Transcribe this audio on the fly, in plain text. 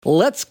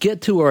Let's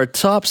get to our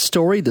top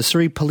story. The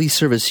Surrey Police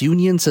Service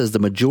Union says the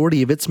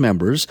majority of its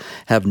members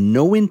have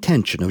no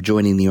intention of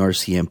joining the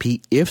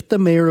RCMP if the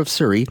Mayor of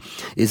Surrey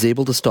is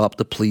able to stop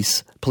the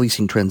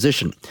policing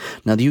transition.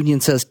 Now, the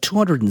union says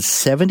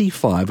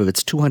 275 of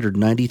its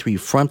 293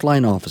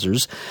 frontline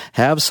officers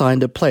have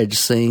signed a pledge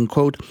saying,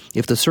 quote,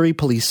 "If the Surrey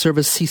Police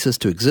Service ceases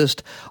to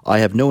exist, I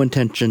have no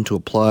intention to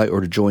apply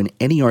or to join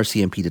any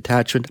RCMP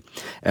detachment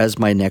as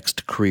my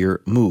next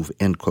career move,"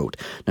 end quote.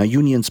 Now,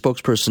 union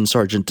spokesperson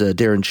Sergeant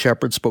Darren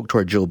Shepherd spoke to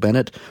our Jill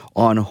Bennett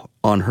on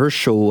her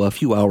show a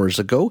few hours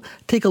ago.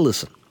 Take a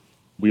listen.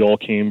 We all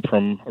came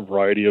from a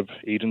variety of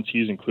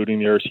agencies, including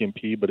the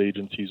RCMP, but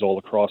agencies all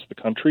across the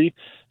country,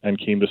 and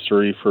came to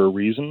Surrey for a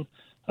reason,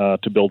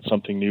 to build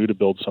something new, to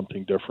build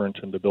something different,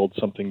 and to build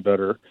something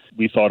better.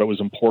 We thought it was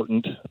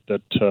important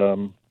that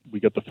we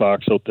get the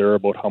facts out there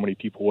about how many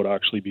people would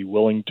actually be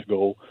willing to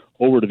go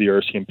over to the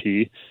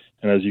RCMP.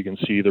 And as you can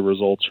see, the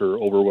results are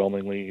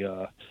overwhelmingly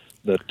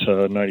that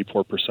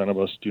 94% of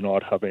us do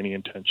not have any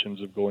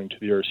intentions of going to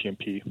the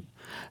RCMP.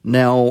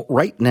 Now,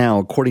 right now,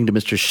 according to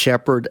Mr.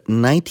 Shepherd,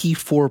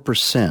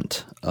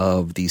 94%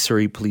 of the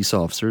Surrey police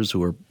officers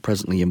who are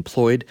presently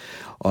employed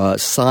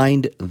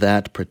signed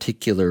that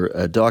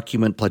particular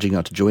document pledging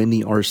not to join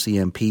the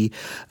RCMP.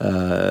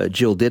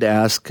 Jill did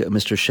ask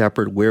Mr.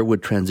 Shepherd, where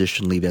would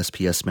transition leave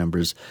SPS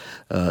members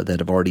that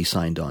have already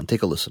signed on?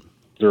 Take a listen.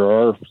 There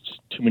are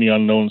too many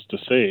unknowns to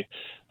say.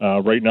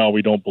 Right now,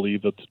 we don't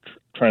believe that the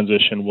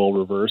transition will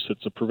reverse.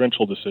 It's a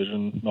provincial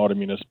decision, not a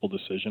municipal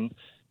decision,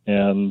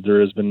 and there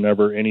has been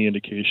never any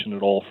indication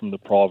at all from the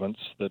province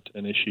that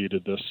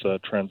initiated this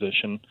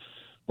transition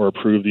or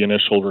approved the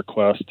initial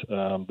request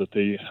that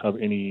they have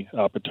any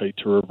appetite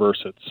to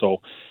reverse it.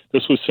 So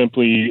this was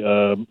simply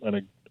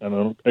an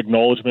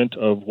acknowledgement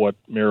of what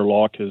Mayor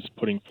Locke is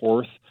putting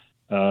forth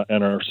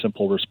and our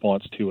simple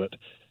response to it.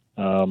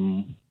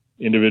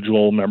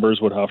 Individual members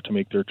would have to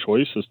make their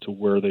choice as to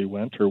where they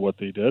went or what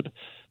they did.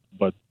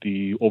 But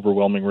the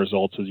overwhelming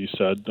results, as you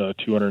said,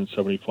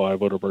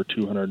 275 out of our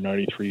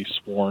 293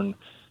 sworn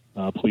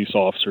police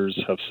officers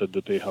have said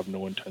that they have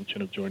no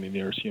intention of joining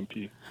the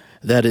RCMP.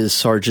 That is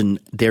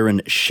Sergeant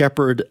Darren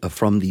Shepherd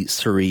from the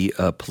Surrey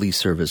Police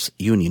Service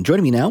Union.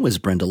 Joining me now is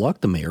Brenda Locke,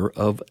 the Mayor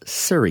of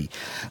Surrey.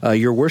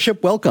 Your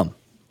Worship, welcome.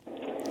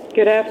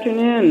 Good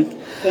afternoon.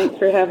 Thanks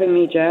for having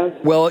me, Jazz.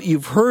 Well,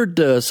 you've heard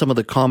some of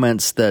the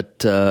comments that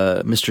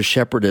Mr.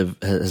 Shepherd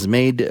has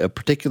made,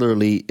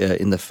 particularly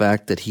in the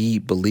fact that he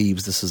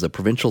believes this is a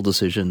provincial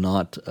decision,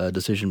 not a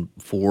decision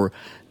for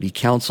the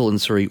council in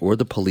Surrey or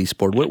the police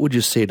board. What would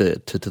you say to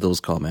those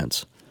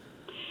comments?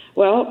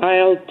 Well,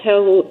 I'll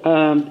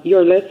tell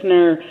your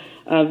listener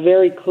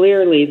very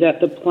clearly that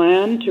the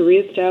plan to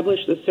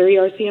reestablish the Surrey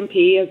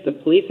RCMP as the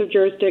police of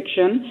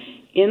jurisdiction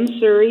in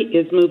Surrey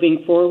is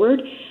moving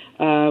forward.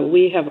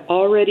 We have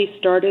already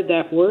started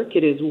that work.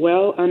 It is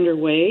well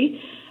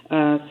underway.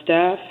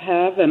 Staff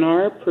have and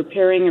are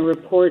preparing a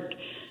report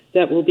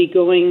that will be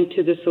going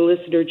to the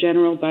Solicitor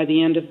General by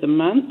the end of the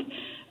month.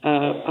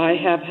 I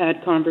have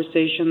had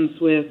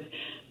conversations with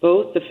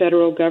both the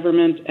federal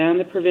government and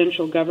the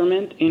provincial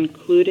government,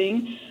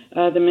 including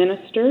the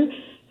minister.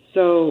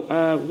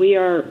 So we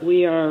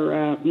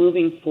are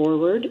moving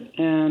forward,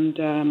 and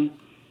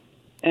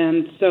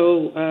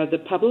so the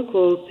public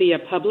will see a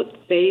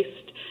public-based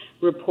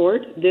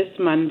report this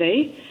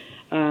Monday,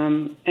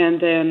 and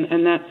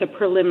that's a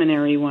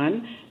preliminary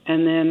one.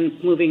 And then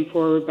moving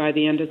forward by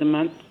the end of the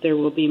month, there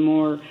will be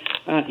more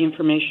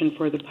information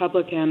for the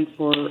public and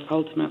for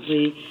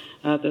ultimately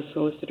the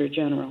Solicitor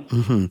General.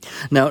 Mm-hmm.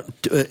 Now,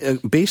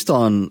 based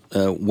on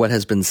what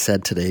has been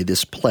said today,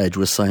 this pledge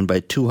was signed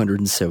by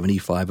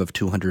 275 of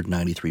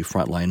 293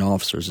 frontline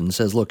officers, and it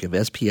says, look, if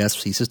SPS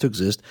ceases to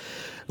exist,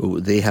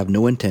 they have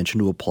no intention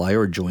to apply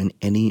or join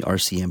any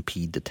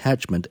RCMP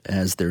detachment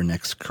as their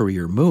next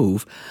career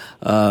move.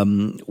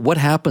 What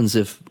happens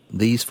if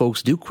these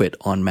folks do quit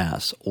en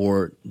masse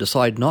or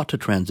decide not to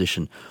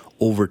transition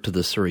over to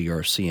the Surrey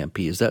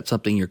RCMP? Is that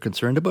something you're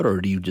concerned about,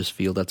 or do you just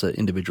feel that's an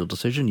individual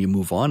decision? You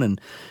move on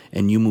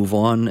and you move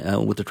on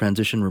with the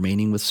transition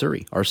remaining with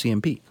Surrey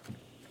RCMP?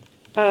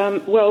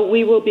 Well,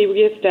 we will be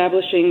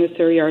reestablishing the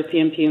Surrey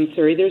RCMP in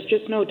Surrey. There's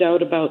just no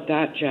doubt about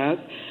that, Jazz.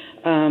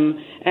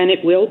 And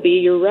it will be,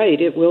 you're right,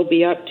 it will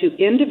be up to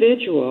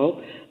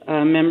individual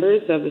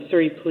members of the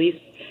Surrey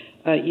Police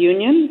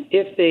Union.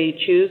 If they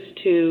choose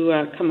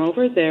to come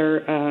over,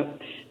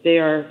 they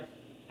are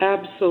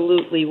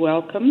absolutely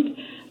welcomed.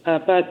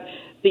 But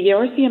the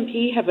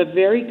RCMP have a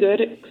very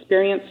good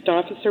experienced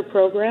officer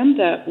program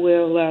that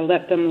will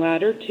let them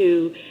ladder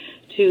to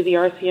the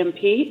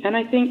RCMP. And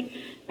I think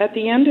at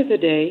the end of the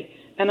day,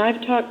 and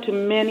I've talked to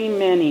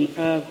many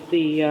of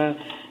the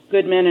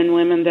good men and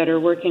women that are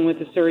working with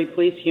the Surrey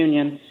Police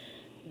Union,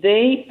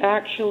 they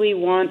actually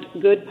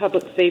want good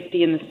public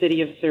safety in the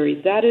city of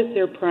Surrey. That is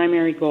their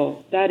primary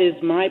goal. That is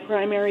my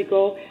primary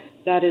goal.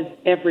 That is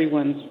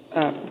everyone's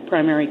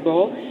primary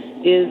goal,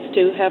 is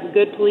to have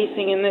good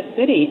policing in this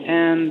city.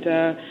 And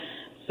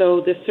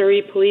so the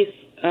Surrey Police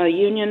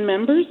union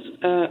members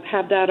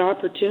have that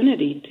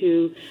opportunity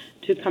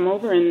to come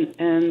over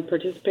and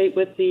participate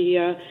with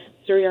the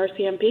Surrey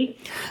RCMP.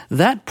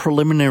 That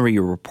preliminary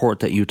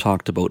report that you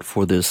talked about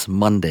for this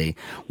Monday,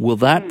 will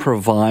that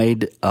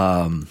provide,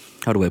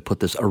 how do I put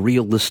this, a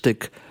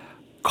realistic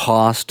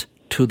cost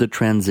to the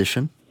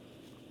transition?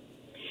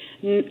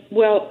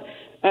 Well,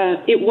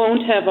 it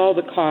won't have all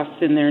the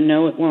costs in there.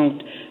 No, it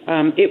won't.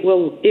 It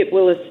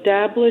will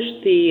establish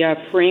the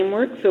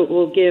framework, so it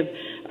will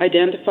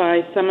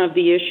identify some of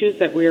the issues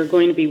that we are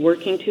going to be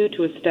working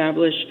to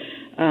establish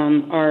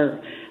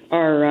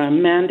our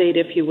mandate,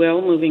 if you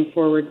will, moving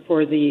forward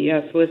for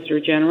the Solicitor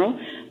General.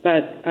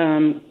 But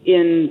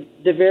in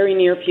the very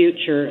near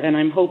future, and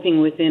I'm hoping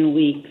within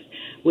weeks,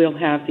 we'll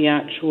have the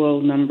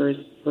actual numbers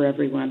for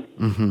everyone.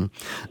 Mm-hmm.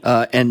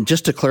 And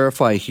just to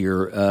clarify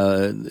here,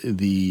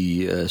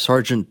 the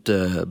sergeant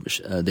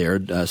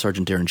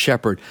Sergeant Darren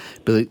Shepherd,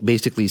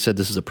 basically said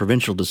this is a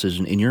provincial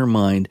decision. In your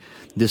mind,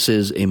 this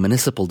is a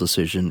municipal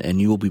decision, and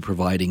you will be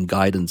providing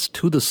guidance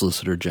to the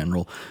Solicitor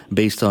General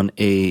based on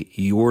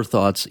your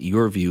thoughts,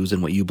 your views,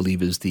 and what you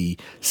believe is the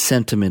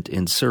sentiment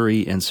in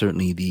Surrey, and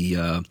certainly the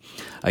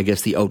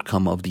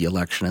outcome of the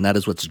election. And that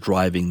is what's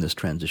driving this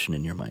transition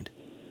in your mind.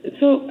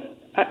 So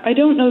I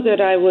don't know that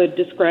I would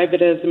describe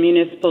it as a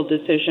municipal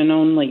decision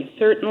only.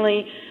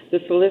 Certainly, the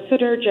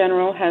Solicitor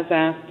General has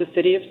asked the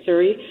City of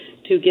Surrey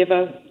to give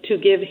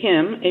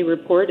him a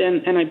report,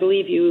 and I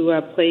believe you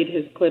played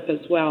his clip as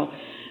well,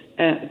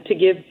 to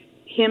give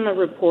him a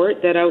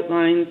report that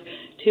outlines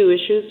two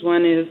issues.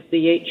 One is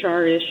the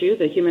HR issue,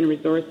 the human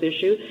resource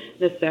issue.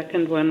 The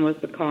second one was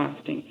the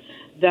costing.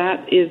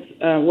 That is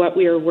what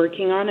we are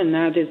working on, and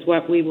that is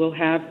what we will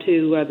have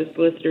to the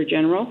Solicitor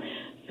General,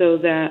 so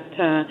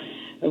that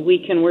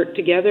we can work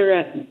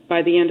together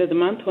by the end of the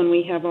month when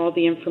we have all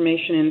the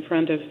information in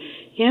front of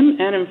him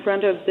and in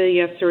front of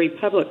the Surrey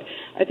public.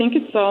 I think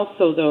it's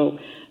also, though,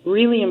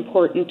 really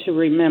important to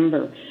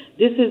remember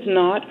this is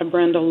not a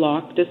Brenda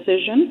Locke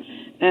decision,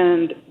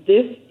 and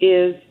this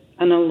is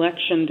an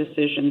election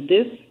decision.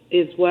 This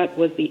is what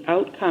was the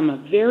outcome, a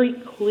very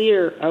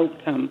clear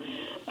outcome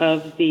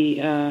of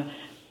the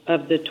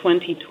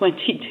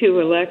 2022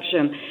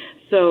 election.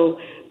 So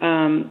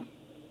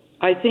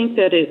I think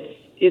that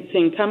it's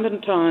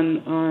incumbent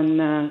on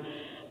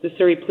the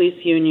Surrey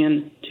Police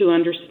Union to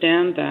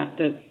understand that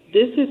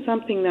this is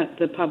something that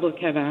the public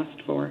have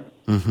asked for.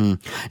 Mm-hmm.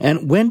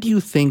 And when do you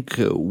think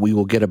we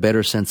will get a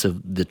better sense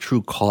of the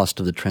true cost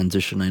of the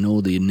transition? I know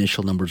the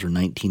initial numbers are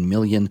 19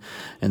 million,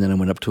 and then it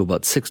went up to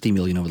about 60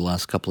 million over the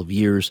last couple of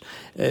years.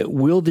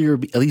 Will there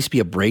at least be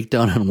a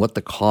breakdown on what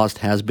the cost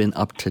has been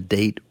up to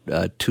date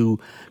to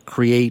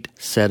create,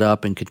 set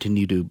up, and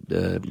continue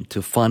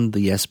to fund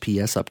the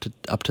SPS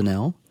up to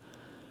now?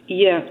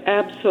 Yeah,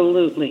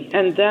 absolutely.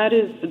 And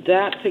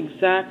that's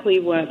exactly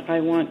what I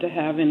want to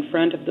have in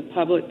front of the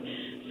public,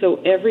 so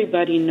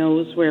everybody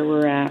knows where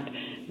we're at.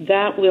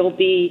 That will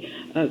be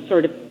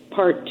sort of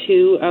part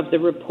two of the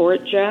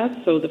report, Jazz.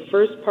 So the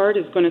first part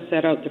is going to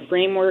set out the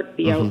framework,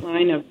 the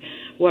outline of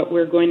what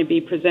we're going to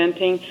be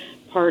presenting.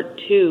 Part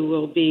two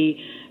will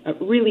be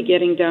really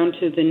getting down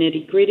to the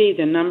nitty-gritty,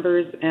 the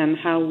numbers, and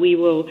how we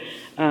will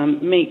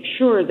make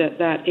sure that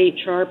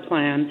HR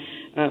plan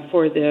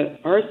for the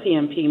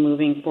RCMP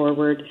moving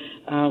forward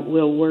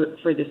will work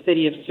for the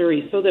City of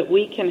Surrey, so that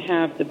we can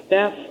have the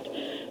best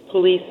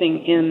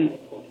policing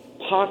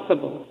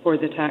possible for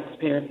the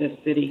taxpayer of this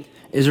city.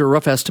 Is there a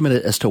rough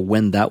estimate as to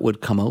when that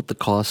would come out, the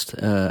cost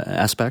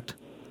aspect?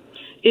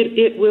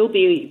 It will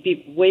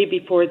be way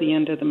before the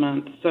end of the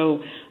month.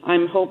 So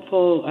I'm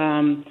hopeful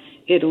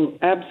it'll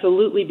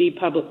absolutely be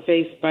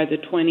public-faced by the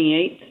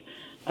 28th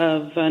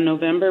of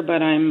November,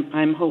 but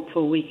I'm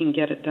hopeful we can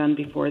get it done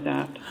before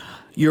that.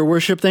 Your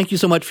Worship, thank you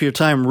so much for your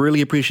time.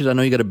 Really appreciate it. I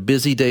know you got a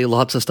busy day,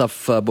 lots of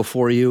stuff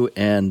before you.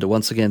 And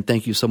once again,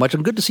 thank you so much.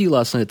 And good to see you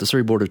last night at the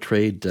Surrey Board of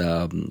Trade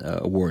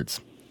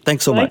Awards.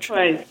 Thanks so much.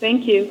 Likewise.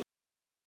 Thank you.